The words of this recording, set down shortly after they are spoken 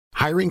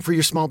Hiring for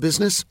your small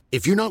business?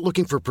 If you're not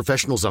looking for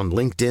professionals on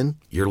LinkedIn,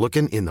 you're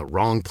looking in the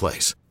wrong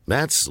place.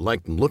 That's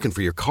like looking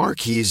for your car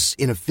keys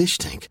in a fish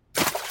tank.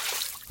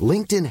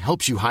 LinkedIn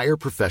helps you hire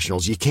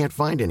professionals you can't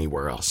find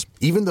anywhere else,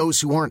 even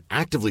those who aren't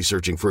actively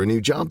searching for a new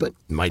job but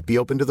might be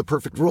open to the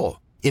perfect role.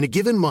 In a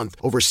given month,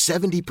 over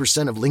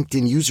 70% of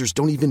LinkedIn users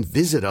don't even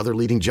visit other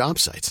leading job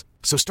sites.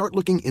 So start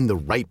looking in the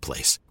right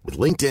place. With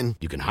LinkedIn,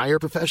 you can hire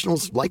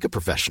professionals like a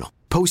professional.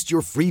 Post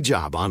your free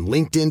job on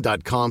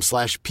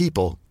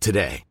linkedin.com/people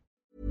today.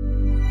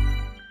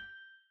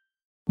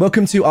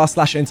 Welcome to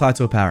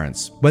r/Entitled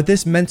Parents, where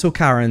this mental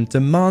Karen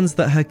demands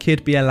that her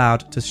kid be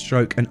allowed to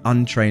stroke an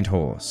untrained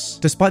horse.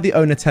 Despite the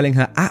owner telling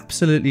her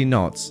absolutely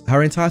not,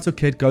 her entitled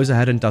kid goes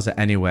ahead and does it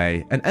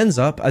anyway, and ends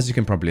up, as you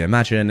can probably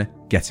imagine,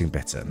 getting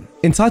bitten.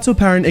 Entitled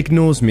Parent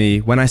ignores me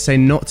when I say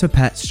not to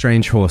pet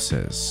strange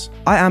horses.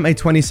 I am a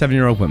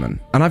 27-year-old woman,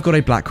 and I've got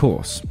a black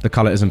horse, the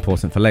colour is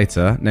important for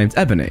later, named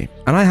Ebony,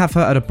 and I have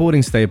her at a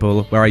boarding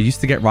stable where I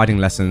used to get riding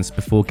lessons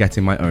before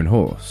getting my own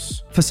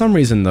horse. For some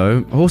reason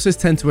though, horses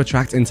tend to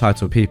attract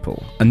entitled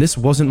people, and this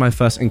wasn't my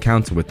first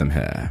encounter with them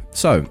here.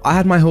 So, I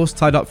had my horse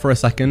tied up for a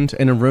second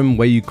in a room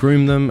where you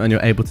groom them and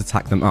you're able to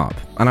tack them up,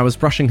 and I was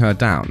brushing her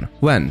down,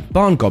 when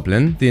Barn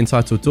Goblin, the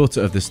entitled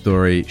daughter of this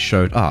story,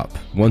 showed up,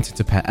 wanting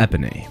to pet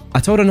Ebony. I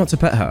told her not to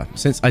pet her,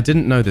 since I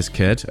didn't know this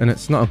kid, and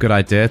it's not a good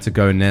idea to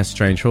go near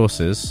strange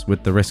horses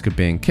with the risk of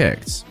being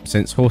kicked,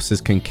 since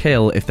horses can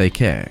kill if they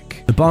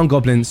kick. The Barn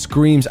Goblin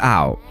screams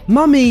out,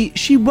 "Mummy,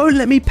 she won't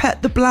let me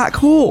pet the black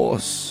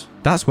horse!"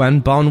 That's when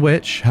Barn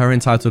Witch, her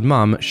entitled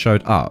mum,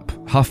 showed up,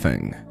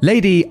 huffing.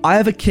 "Lady, I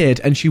have a kid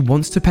and she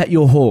wants to pet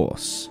your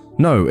horse."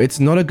 "No,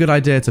 it's not a good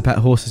idea to pet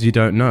horses you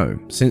don't know,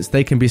 since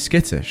they can be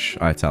skittish,"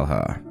 I tell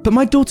her. "But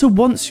my daughter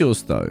wants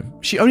yours though.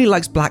 She only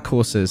likes black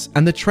horses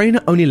and the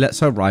trainer only lets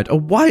her ride a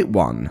white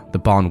one," the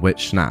Barn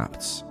Witch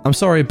snapped. "I'm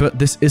sorry, but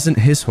this isn't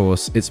his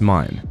horse, it's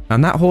mine.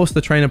 And that horse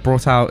the trainer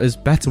brought out is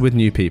better with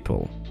new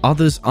people.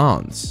 Others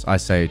aren't," I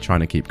say, trying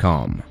to keep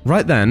calm.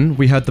 Right then,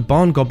 we heard the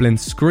Barn Goblin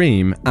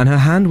scream and her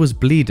hand was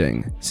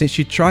bleeding since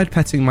she tried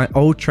petting my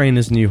old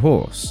trainer's new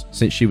horse,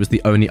 since she was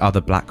the only other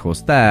black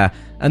horse there,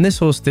 and this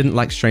horse didn't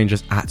like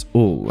strangers at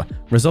all,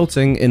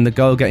 resulting in the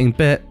girl getting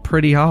bit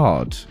pretty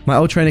hard. My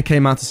old trainer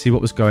came out to see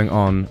what was going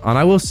on, and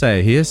I will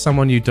say he is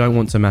someone you don't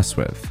want to mess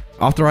with.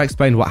 After I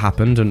explained what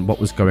happened and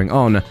what was going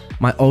on,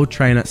 my old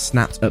trainer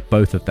snapped at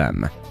both of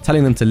them,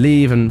 telling them to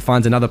leave and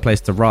find another place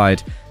to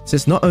ride,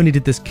 since not only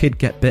did this kid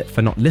get bit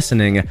for not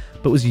listening,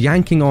 but was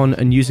yanking on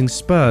and using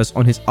spurs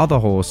on his other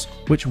horse,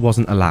 which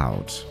wasn't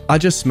allowed. I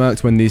just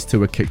smirked when these two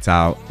were kicked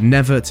out,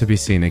 never to be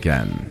seen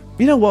again.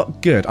 You know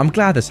what? Good. I'm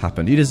glad this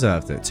happened. You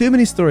deserved it. Too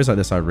many stories like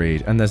this I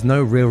read, and there's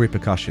no real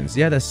repercussions.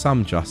 Yeah, there's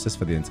some justice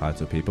for the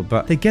entitled people,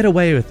 but they get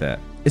away with it.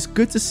 It's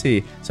good to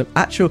see some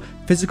actual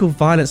physical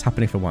violence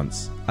happening for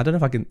once. I don't know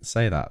if I can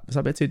say that. Is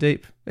that a bit too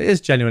deep? It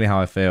is genuinely how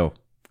I feel.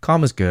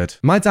 Karma's good.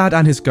 My dad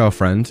and his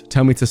girlfriend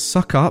tell me to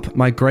suck up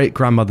my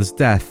great-grandmother's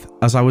death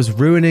as I was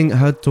ruining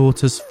her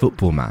daughter's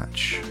football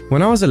match.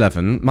 When I was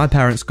 11, my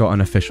parents got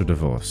an official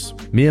divorce.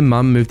 Me and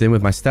mum moved in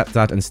with my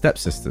stepdad and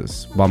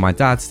stepsisters, while my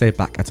dad stayed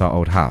back at our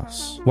old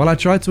house. While I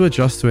tried to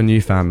adjust to a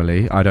new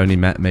family I'd only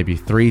met maybe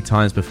 3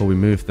 times before we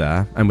moved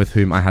there, and with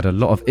whom I had a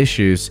lot of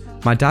issues,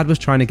 my dad was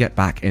trying to get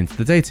back into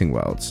the dating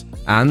world.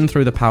 And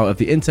through the power of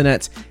the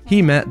internet,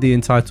 he met the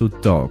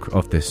entitled dog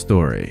of this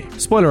story.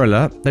 Spoiler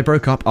alert, they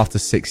broke up after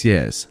 6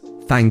 years.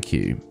 Thank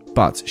you.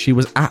 But she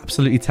was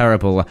absolutely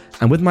terrible,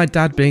 and with my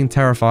dad being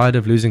terrified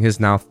of losing his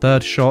now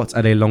 3rd shot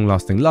at a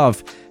long-lasting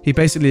love, he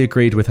basically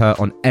agreed with her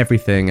on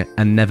everything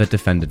and never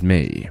defended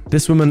me.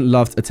 This woman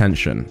loved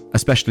attention,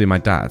 especially my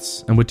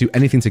dad's, and would do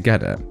anything to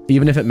get it,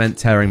 even if it meant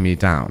tearing me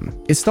down.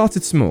 It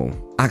started small,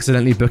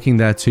 accidentally booking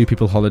their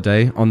 2-people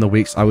holiday on the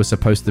weeks I was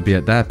supposed to be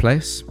at their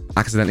place,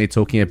 accidentally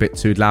talking a bit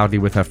too loudly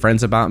with her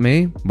friends about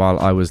me while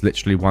I was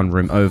literally 1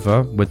 room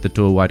over with the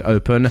door wide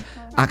open,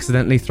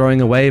 accidentally throwing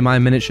away my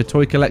miniature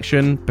toy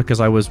collection because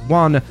I was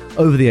 1,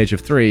 over the age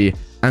of 3,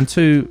 and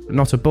 2,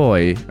 not a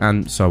boy,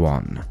 and so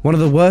on. One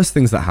of the worst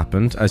things that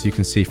happened, as you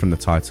can see from the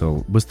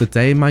title, was the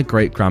day my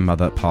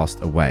great-grandmother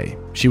passed away.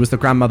 She was the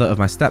grandmother of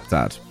my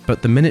stepdad,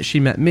 but the minute she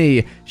met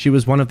me, she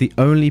was one of the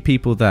only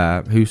people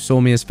there who saw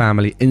me as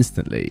family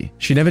instantly.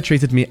 She never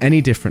treated me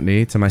any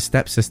differently to my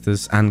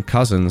stepsisters and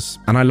cousins,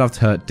 and I loved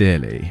her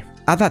dearly.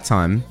 At that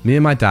time, me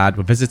and my dad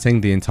were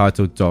visiting the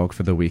entitled dog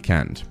for the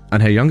weekend,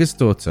 and her youngest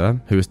daughter,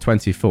 who was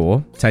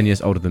 24, 10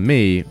 years older than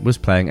me, was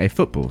playing a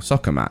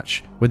soccer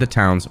match with the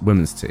town's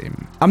women's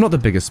team. I'm not the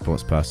biggest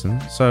sports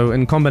person, so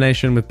in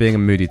combination with being a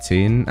moody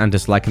teen and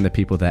disliking the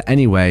people there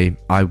anyway,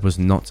 I was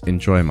not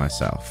enjoying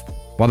myself.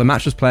 While the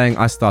match was playing,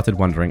 I started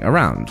wandering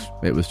around.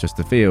 It was just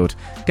a field,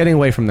 getting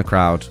away from the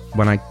crowd,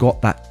 when I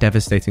got that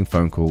devastating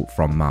phone call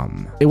from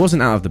Mum. It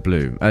wasn't out of the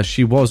blue, as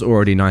she was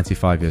already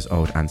 95 years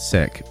old and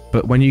sick,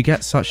 but when you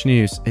get such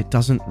news, it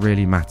doesn't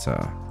really matter.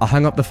 I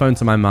hung up the phone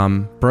to my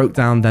mum, broke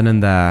down then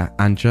and there,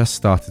 and just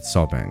started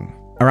sobbing.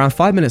 Around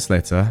 5 minutes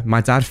later,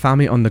 my dad found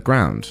me on the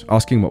ground,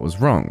 asking what was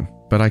wrong.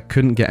 but I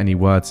couldn't get any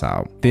words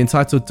out. The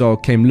entitled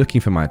dog came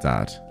looking for my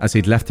dad, as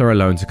he'd left her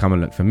alone to come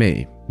and look for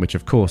me, which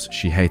of course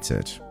she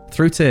hated.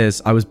 Through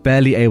tears, I was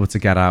barely able to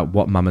get out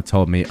what Mum had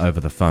told me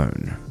over the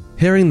phone.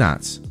 Hearing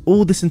that,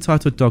 all this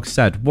entitled dog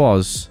said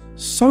was,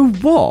 "So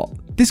what?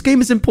 This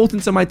game is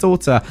important to my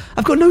daughter.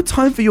 I've got no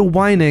time for your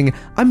whining.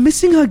 I'm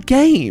missing her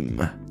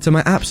game." To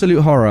my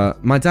absolute horror,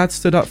 my dad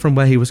stood up from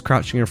where he was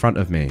crouching in front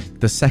of me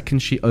the second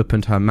she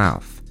opened her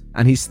mouth,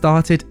 and he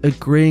started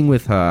agreeing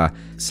with her,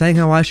 saying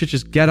how I should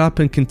just get up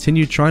and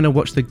continue trying to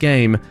watch the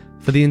game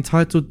for the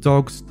entitled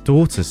dog's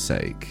daughter's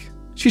sake.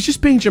 "She's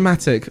just being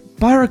dramatic.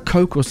 Buy her a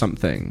Coke or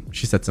something,"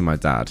 she said to my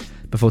dad,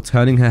 before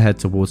turning her head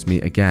towards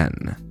me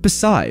again.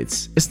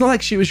 "Besides, it's not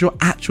like she was your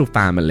actual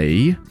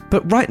family.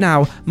 But right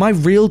now, my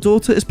real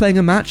daughter is playing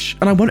a match,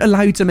 and I won't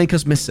allow you to make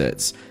us miss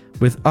it."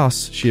 With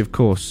us, she of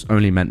course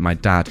only meant my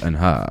dad and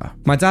her.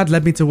 My dad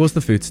led me towards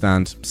the food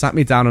stand, sat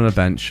me down on a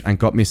bench, and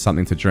got me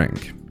something to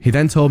drink. He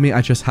then told me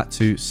I just had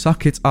to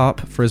suck it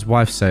up for his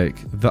wife's sake,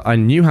 that I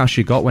knew how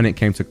she got when it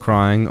came to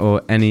crying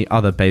or any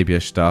other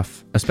babyish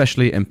stuff,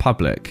 especially in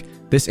public.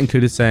 This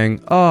included saying,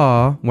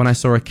 "Ah," when I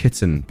saw a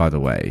kitten, by the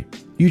way.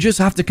 "You just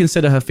have to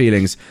consider her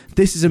feelings.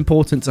 This is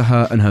important to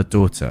her and her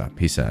daughter,"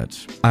 he said.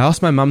 I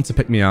asked my mum to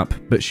pick me up,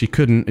 but she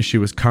couldn't as she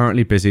was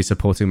currently busy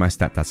supporting my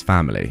stepdad's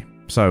family.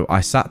 So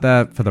I sat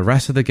there for the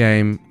rest of the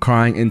game,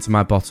 crying into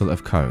my bottle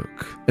of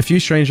Coke. A few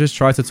strangers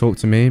tried to talk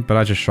to me, but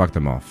I just shrugged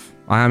them off.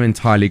 I am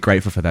entirely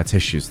grateful for their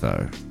tissues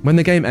though. When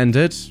the game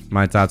ended,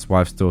 my dad's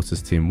wife's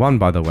daughter's team won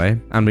by the way,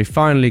 and we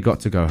finally got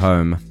to go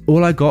home.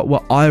 All I got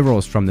were eye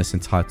rolls from this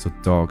entitled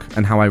dog,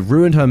 and how I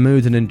ruined her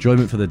mood and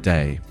enjoyment for the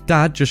day.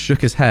 Dad just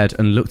shook his head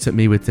and looked at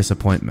me with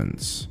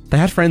disappointment. They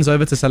had friends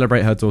over to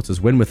celebrate her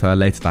daughter's win with her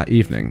later that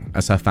evening,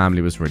 as her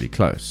family was really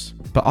close.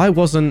 But I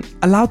wasn't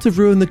allowed to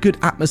ruin the good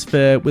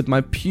atmosphere with my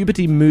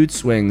puberty mood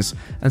swings,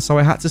 and so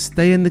I had to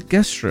stay in the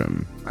guest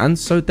room. And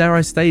so there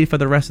I stayed for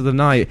the rest of the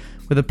night,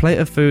 with a plate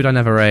of food I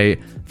never ate,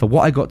 for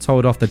what I got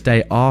told off the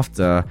day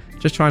after,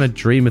 just trying to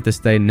dream of this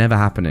day never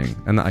happening,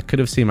 and that I could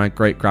have seen my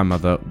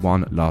great-grandmother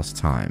one last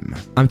time.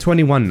 I'm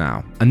 21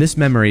 now, and this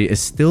memory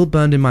is still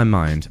burned in my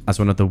mind as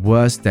one of the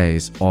worst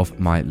days of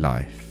my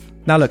life.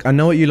 Now look, I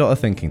know what you lot are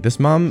thinking. This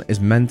mum is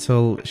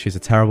mental, she's a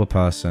terrible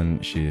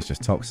person, she is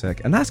just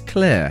toxic, and that's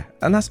clear,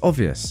 and that's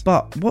obvious.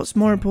 But what's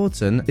more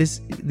important is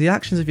the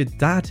actions of your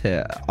dad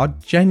here are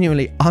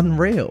genuinely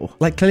unreal.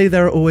 Like, clearly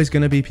there are always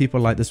going to be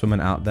people like this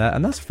woman out there,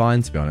 and that's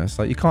fine, to be honest.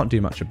 Like, you can't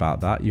do much about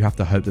that. You have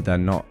to hope that they're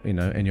not,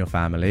 in your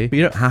family. But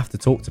you don't have to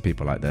talk to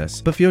people like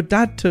this. But for your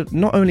dad to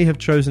not only have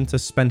chosen to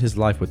spend his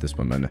life with this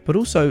woman, but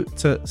also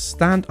to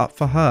stand up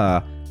for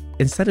her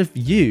instead of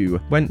you,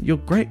 when your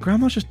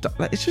great-grandma just,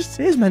 like, it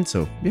is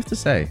mental, you have to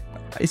say.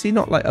 Is he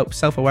not, like,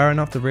 self-aware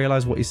enough to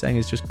realize what he's saying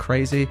is just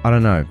crazy? I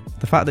don't know.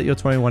 The fact that you're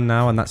 21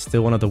 now and that's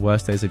still one of the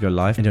worst days of your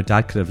life, and your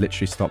dad could have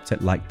literally stopped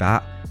it like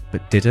that,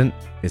 but didn't,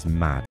 is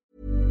mad.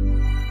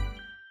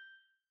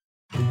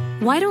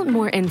 Why don't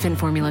more infant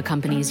formula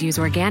companies use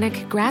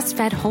organic,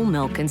 grass-fed whole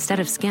milk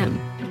instead of skim?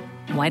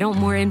 Why don't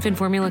more infant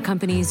formula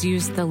companies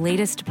use the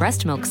latest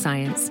breast milk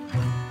science?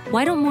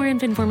 Why don't more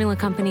infant formula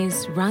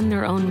companies run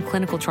their own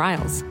clinical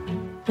trials?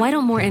 Why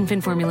don't more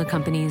infant formula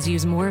companies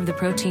use more of the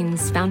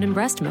proteins found in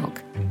breast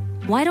milk?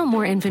 Why don't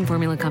more infant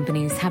formula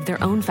companies have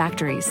their own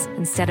factories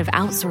instead of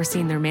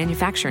outsourcing their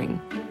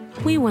manufacturing?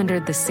 We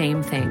wondered the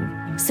same thing.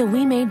 So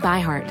we made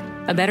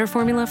ByHeart, a better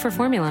formula for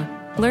formula.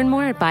 Learn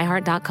more at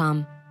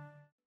byheart.com.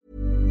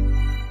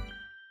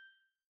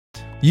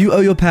 You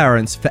owe your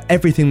parents for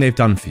everything they've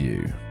done for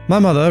you. My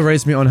mother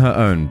raised me on her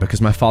own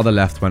because my father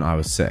left when I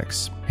was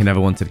 6. He never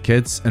wanted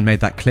kids and made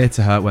that clear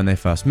to her when they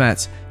first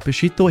met, but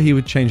she thought he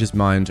would change his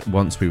mind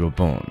once we were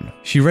born.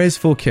 She raised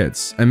 4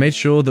 kids and made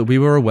sure that we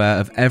were aware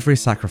of every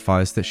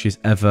sacrifice that she's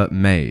ever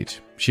made.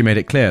 She made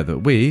it clear that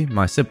we,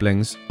 my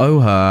siblings, owe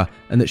her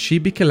and that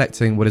she'd be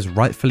collecting what is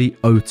rightfully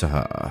owed to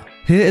her.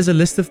 Here is a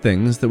list of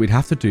things that we'd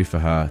have to do for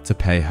her to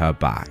pay her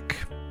back.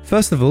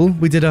 First of all,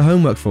 we did her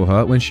homework for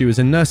her when she was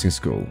in nursing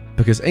school,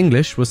 because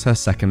English was her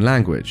second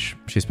language.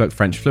 She spoke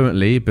French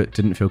fluently, but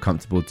didn't feel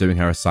comfortable doing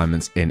her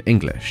assignments in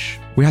English.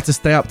 We had to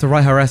stay up to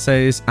write her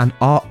essays and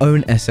our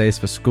own essays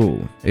for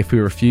school. If we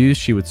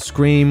refused, she would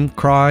scream,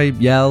 cry,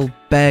 yell,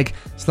 beg,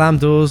 slam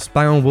doors,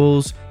 bang on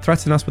walls,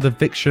 threaten us with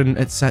eviction,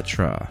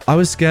 etc. I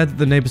was scared that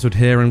the neighbours would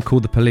hear and call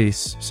the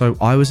police, so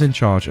I was in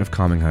charge of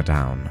calming her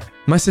down.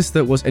 My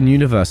sister was in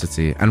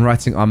university and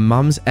writing our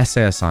mum's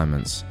essay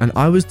assignments, and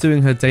I was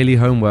doing her daily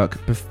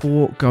homework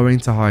before going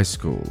to high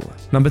school.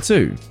 Number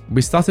 2,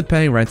 we started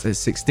paying rent at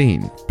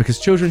 16, because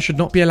children should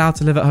not be allowed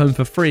to live at home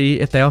for free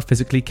if they are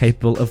physically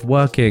capable of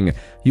working.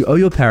 You owe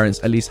your parents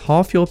at least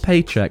half your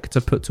paycheck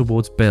to put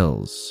towards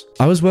bills.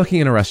 I was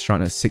working in a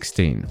restaurant at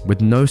 16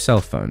 with no cell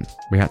phone.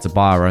 We had to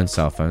buy our own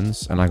cell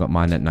phones, and I got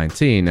mine at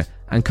 19,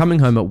 and coming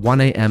home at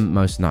 1 a.m.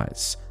 most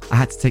nights. I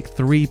had to take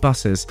 3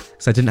 buses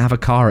because I didn't have a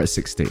car at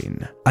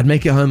 16. I'd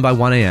make it home by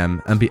 1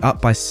 a.m. and be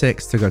up by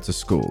 6 to go to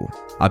school.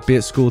 I'd be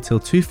at school till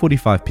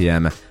 2:45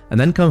 p.m. and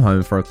then come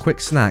home for a quick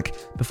snack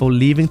before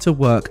leaving to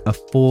work a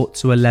 4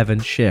 to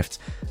 11 shift.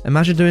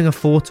 Imagine doing a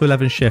 4 to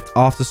 11 shift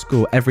after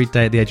school every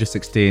day at the age of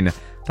 16.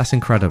 That's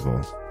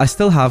incredible. I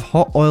still have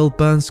hot oil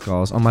burn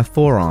scars on my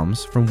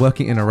forearms from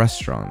working in a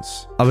restaurant.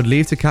 I would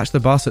leave to catch the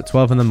bus at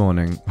 12 in the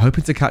morning,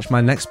 hoping to catch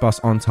my next bus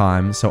on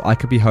time so I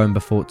could be home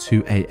before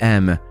 2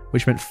 a.m.,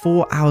 which meant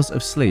 4 hours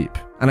of sleep.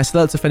 And I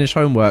still had to finish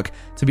homework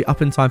to be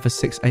up in time for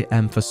 6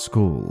 a.m. for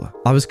school.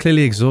 I was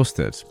clearly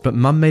exhausted, but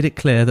Mum made it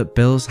clear that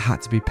bills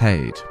had to be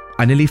paid.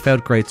 I nearly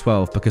failed grade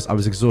 12 because I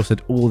was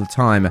exhausted all the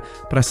time,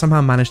 but I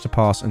somehow managed to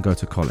pass and go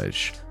to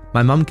college.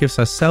 My mum gives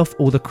herself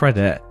all the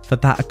credit for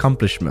that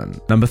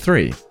accomplishment. Number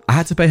 3, I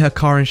had to pay her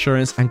car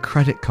insurance and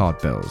credit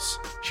card bills.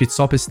 She'd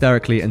sob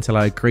hysterically until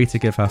I agreed to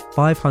give her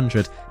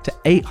 $500 to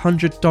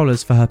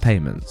 $800 for her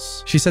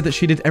payments. She said that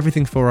she did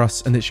everything for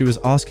us and that she was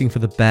asking for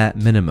the bare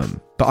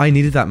minimum. But I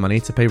needed that money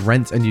to pay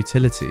rent and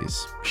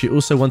utilities. She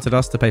also wanted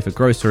us to pay for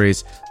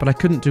groceries, but I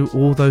couldn't do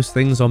all those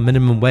things on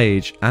minimum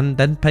wage and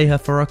then pay her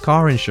for her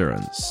car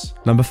insurance.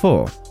 Number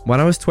 4, when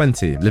I was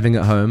 20, living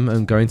at home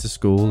and going to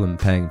school and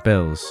paying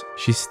bills,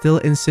 she still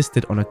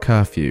insisted on a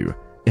curfew.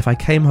 If I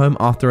came home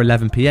after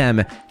 11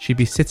 p.m, she'd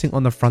be sitting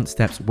on the front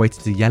steps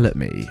waiting to yell at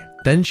me.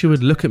 Then she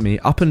would look at me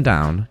up and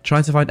down,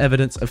 trying to find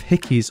evidence of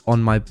hickeys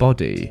on my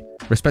body.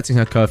 Respecting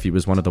her curfew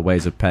was one of the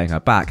ways of paying her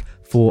back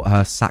for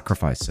her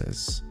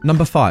sacrifices.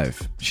 Number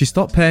 5, she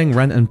stopped paying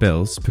rent and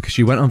bills because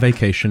she went on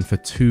vacation for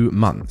 2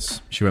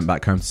 months. She went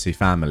back home to see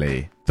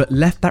family, but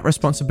left that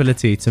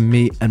responsibility to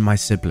me and my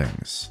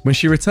siblings. When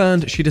she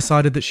returned, she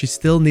decided that she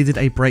still needed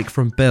a break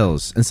from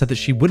bills and said that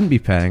she wouldn't be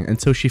paying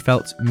until she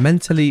felt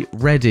mentally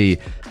ready,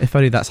 if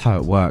only that's how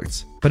it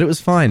worked. But it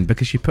was fine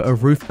because she put a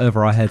roof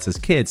over our heads as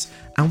kids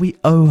and we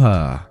owe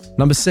her.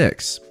 Number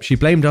 6, she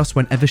blamed us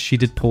whenever she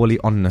did poorly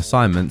on an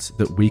assignment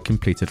that we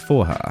completed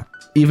for her.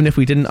 Even if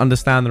we didn't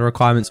understand the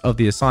requirements of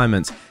the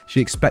assignment,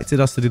 she expected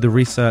us to do the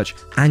research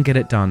and get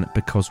it done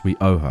because we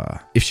owe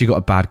her. If she got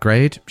a bad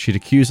grade, she'd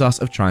accuse us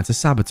of trying to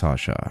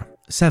sabotage her.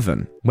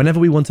 7, whenever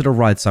we wanted to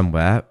ride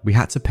somewhere, we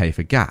had to pay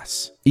for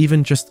gas.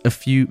 Even just a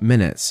few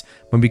minutes.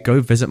 When we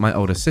go visit my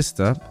older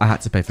sister, I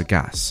had to pay for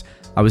gas.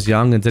 I was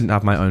young and didn't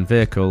have my own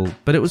vehicle,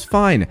 but it was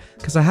fine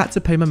because I had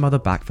to pay my mother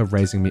back for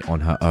raising me on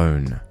her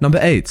own. Number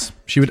 8,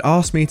 she would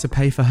ask me to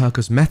pay for her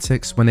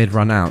cosmetics when they'd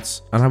run out,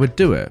 and I would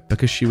do it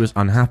because she was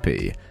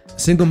unhappy.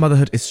 Single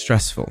motherhood is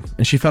stressful,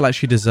 and she felt like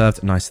she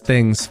deserved nice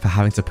things for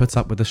having to put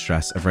up with the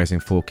stress of raising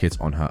 4 kids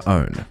on her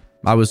own.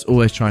 I was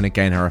always trying to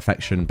gain her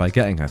affection by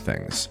getting her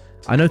things.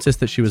 I noticed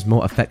that she was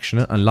more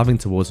affectionate and loving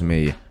towards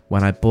me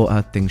when I bought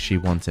her things she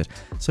wanted.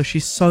 So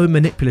she's so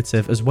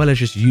manipulative as well as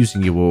just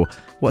using you all.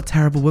 What a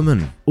terrible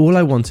woman. All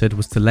I wanted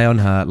was to lay on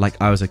her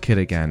like I was a kid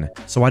again,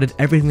 so I did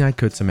everything I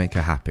could to make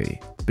her happy.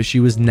 But she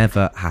was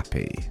never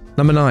happy.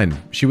 Number 9,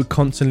 she would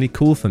constantly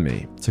call for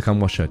me to come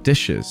wash her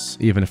dishes.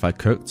 Even if I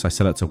cooked, I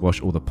still had to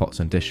wash all the pots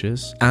and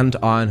dishes and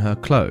iron her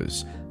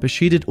clothes. But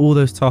she did all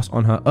those tasks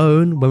on her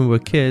own when we were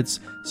kids,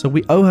 so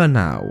we owe her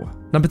now.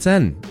 Number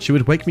 10, she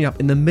would wake me up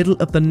in the middle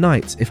of the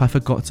night if I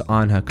forgot to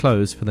iron her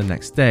clothes for the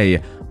next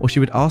day, or she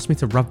would ask me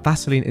to rub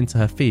Vaseline into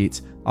her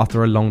feet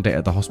after a long day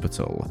at the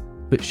hospital.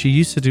 But she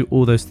used to do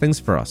all those things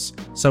for us,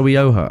 so we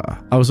owe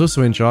her. I was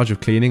also in charge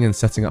of cleaning and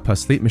setting up her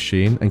sleep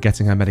machine and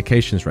getting her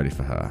medications ready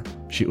for her.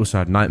 She also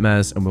had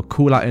nightmares and would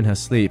call out in her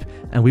sleep,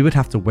 and we would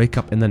have to wake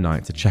up in the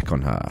night to check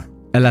on her.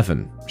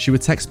 11, she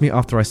would text me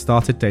after I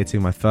started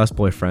dating my first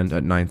boyfriend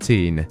at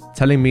 19,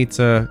 telling me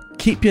to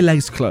keep your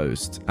legs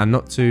closed and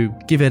not to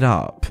give it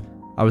up.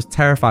 I was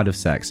terrified of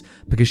sex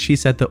because she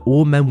said that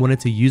all men wanted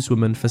to use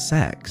women for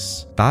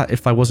sex. That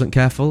if I wasn't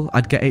careful,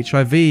 I'd get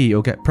HIV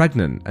or get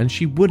pregnant, and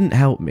she wouldn't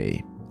help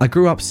me. I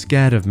grew up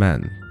scared of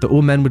men, that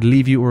all men would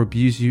leave you or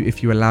abuse you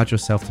if you allowed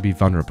yourself to be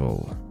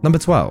vulnerable. Number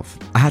 12,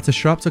 I had to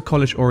show up to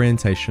college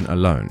orientation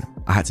alone.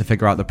 I had to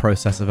figure out the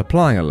process of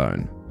applying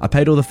alone. I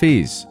paid all the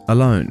fees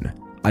alone.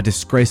 I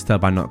disgraced her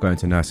by not going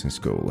to nursing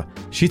school.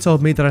 She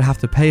told me that I'd have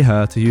to pay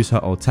her to use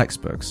her old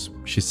textbooks.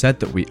 She said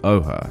that we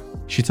owe her.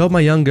 She told my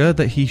younger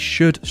that he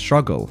should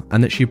struggle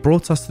and that she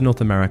brought us to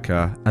North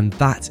America, and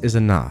that is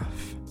enough.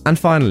 And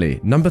finally,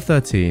 number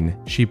 13,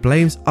 she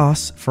blames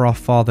us for our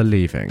father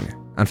leaving.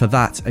 And for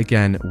that,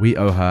 again, we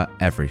owe her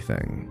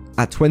everything.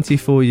 At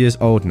 24 years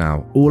old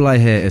now, all I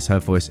hear is her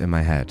voice in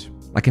my head.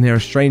 I can hear a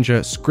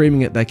stranger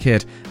screaming at their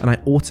kid, and I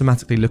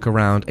automatically look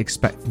around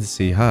expecting to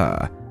see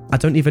her. I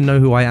don't even know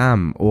who I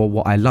am or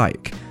what I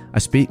like. I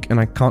speak and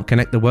I can't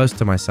connect the words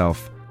to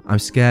myself. I'm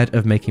scared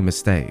of making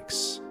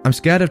mistakes. I'm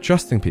scared of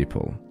trusting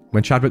people.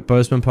 When Chadwick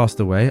Boseman passed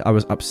away, I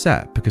was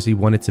upset because he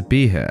wanted to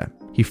be here.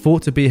 He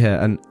fought to be here,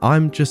 and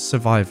I'm just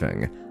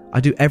surviving.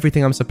 I do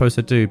everything I'm supposed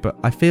to do, but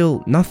I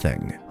feel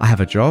nothing. I have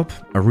a job,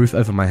 a roof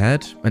over my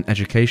head, an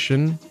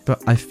education,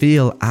 but I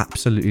feel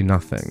absolutely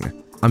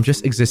nothing. I'm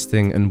just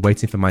existing and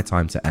waiting for my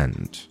time to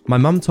end. My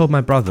mum told my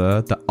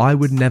brother that I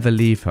would never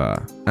leave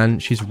her,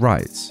 and she's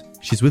right.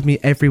 She's with me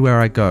everywhere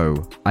I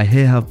go. I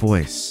hear her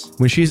voice.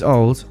 When she's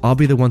old, I'll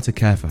be the one to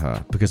care for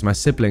her because my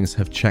siblings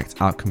have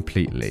checked out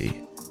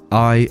completely.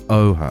 I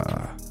owe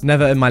her.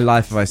 Never in my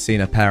life have I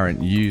seen a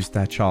parent use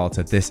their child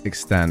to this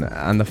extent,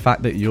 and the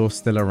fact that you're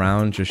still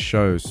around just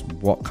shows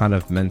what kind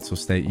of mental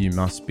state you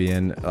must be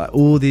in.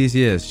 All these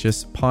years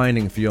just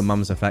pining for your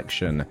mum's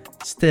affection,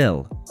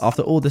 still,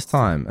 after all this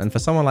time. And for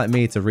someone like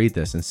me to read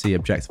this and see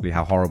objectively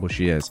how horrible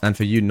she is, and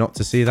for you not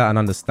to see that and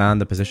understand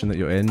the position that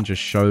you're in,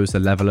 just shows the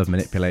level of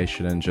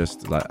manipulation and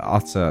just like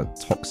utter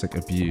toxic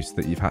abuse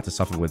that you've had to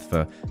suffer with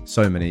for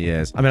so many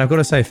years. I mean, I've got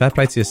to say, fair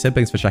play to your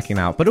siblings for checking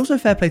out, but also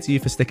fair play to you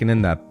for sticking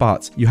in there.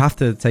 But you have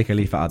to take a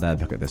leaf out of their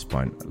book at this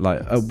point.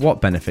 Like,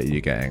 what benefit are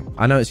you getting?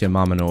 I know it's your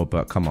mum and all,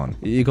 but come on,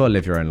 you gotta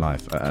live your own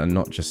life and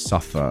not just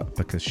suffer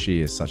because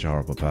she is such a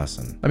horrible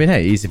person. I mean,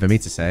 hey, easy for me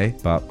to say,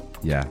 but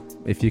yeah,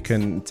 if you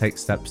can take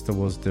steps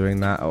towards doing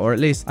that, or at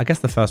least, I guess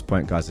the first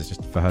point, guys, is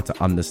just for her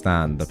to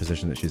understand the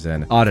position that she's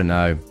in. I don't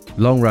know,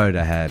 long road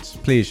ahead.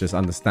 Please just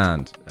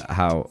understand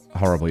how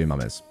horrible your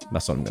mum is.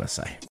 That's what I'm gonna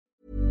say.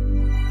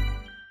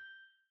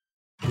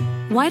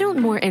 Why don't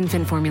more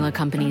infant formula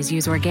companies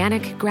use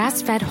organic,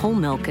 grass-fed whole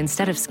milk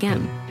instead of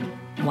skim?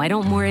 Why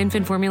don't more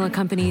infant formula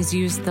companies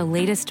use the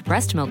latest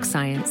breast milk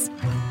science?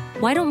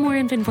 Why don't more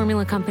infant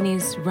formula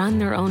companies run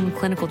their own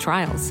clinical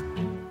trials?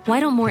 Why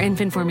don't more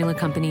infant formula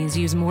companies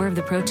use more of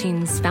the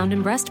proteins found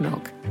in breast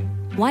milk?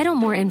 Why don't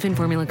more infant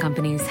formula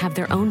companies have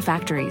their own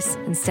factories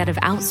instead of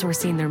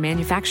outsourcing their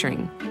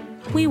manufacturing?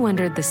 We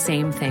wondered the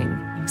same thing.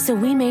 So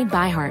we made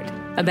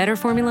ByHeart, a better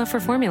formula for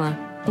formula.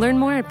 Learn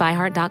more at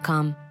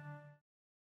byheart.com.